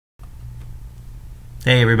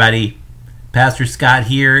Hey everybody, Pastor Scott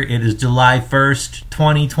here. It is July 1st,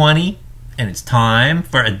 2020, and it's time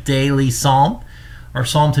for a daily psalm. Our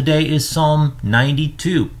psalm today is Psalm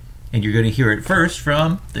 92, and you're going to hear it first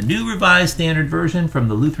from the New Revised Standard Version from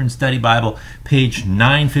the Lutheran Study Bible, page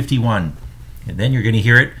 951. And then you're going to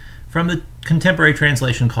hear it from the contemporary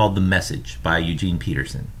translation called The Message by Eugene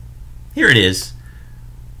Peterson. Here it is,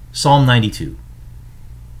 Psalm 92.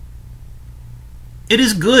 It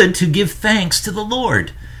is good to give thanks to the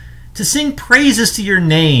Lord, to sing praises to your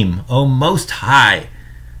name, O Most High,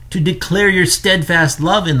 to declare your steadfast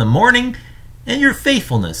love in the morning and your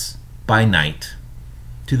faithfulness by night.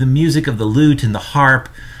 To the music of the lute and the harp,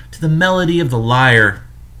 to the melody of the lyre.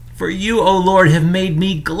 For you, O Lord, have made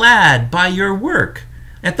me glad by your work.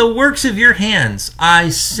 At the works of your hands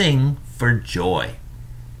I sing for joy.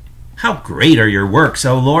 How great are your works,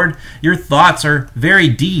 O Lord! Your thoughts are very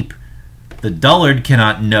deep. The dullard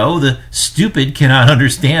cannot know, the stupid cannot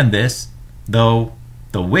understand this. Though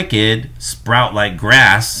the wicked sprout like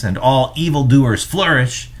grass, and all evildoers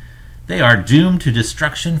flourish, they are doomed to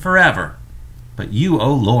destruction forever. But you,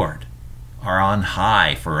 O Lord, are on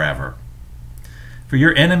high forever. For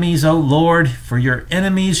your enemies, O Lord, for your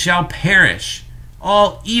enemies shall perish.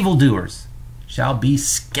 All evildoers shall be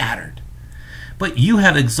scattered. But you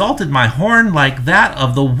have exalted my horn like that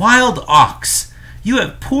of the wild ox. You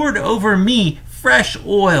have poured over me fresh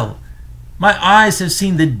oil. My eyes have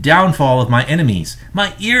seen the downfall of my enemies.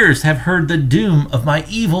 My ears have heard the doom of my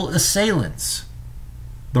evil assailants.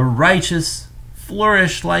 The righteous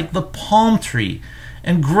flourish like the palm tree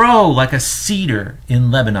and grow like a cedar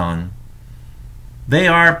in Lebanon. They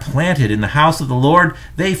are planted in the house of the Lord.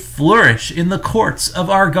 They flourish in the courts of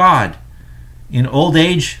our God. In old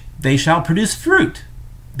age they shall produce fruit.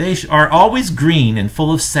 They are always green and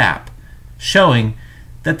full of sap, showing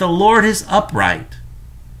that the Lord is upright.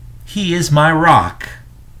 He is my rock,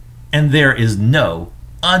 and there is no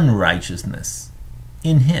unrighteousness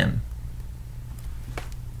in him.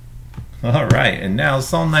 All right, and now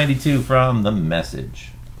Psalm 92 from the Message.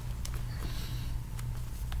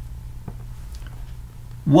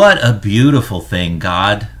 What a beautiful thing,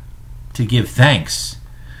 God, to give thanks,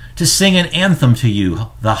 to sing an anthem to you,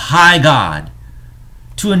 the high God,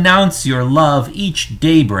 to announce your love each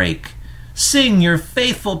daybreak, sing your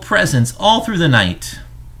faithful presence all through the night,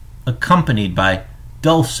 accompanied by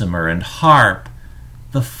dulcimer and harp,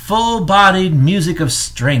 the full-bodied music of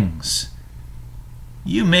strings.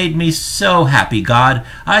 You made me so happy, God.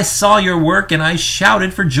 I saw your work and I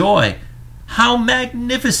shouted for joy. How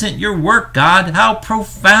magnificent your work, God! How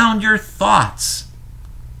profound your thoughts!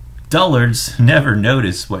 Dullards never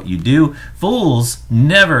notice what you do. Fools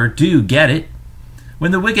never do get it.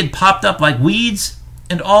 When the wicked popped up like weeds,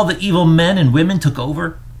 and all the evil men and women took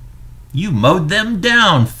over, you mowed them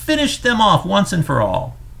down, finished them off once and for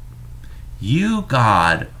all. You,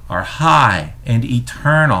 God, are high and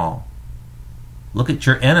eternal. Look at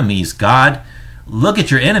your enemies, God. Look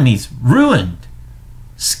at your enemies, ruined.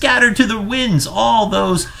 Scattered to the winds, all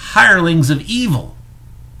those hirelings of evil.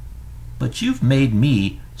 But you've made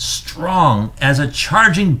me strong as a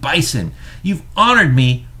charging bison. You've honored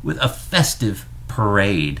me with a festive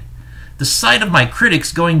parade. The sight of my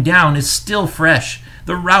critics going down is still fresh,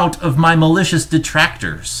 the rout of my malicious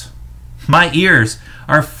detractors. My ears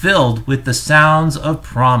are filled with the sounds of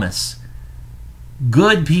promise.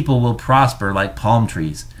 Good people will prosper like palm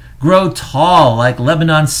trees, grow tall like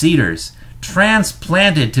Lebanon cedars,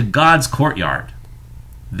 transplanted to God's courtyard.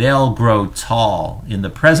 They'll grow tall in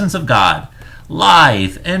the presence of God,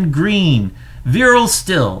 lithe and green, virile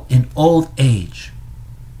still in old age.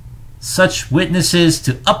 Such witnesses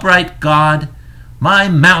to upright God, my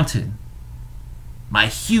mountain, my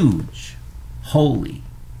huge, holy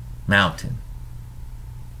mountain.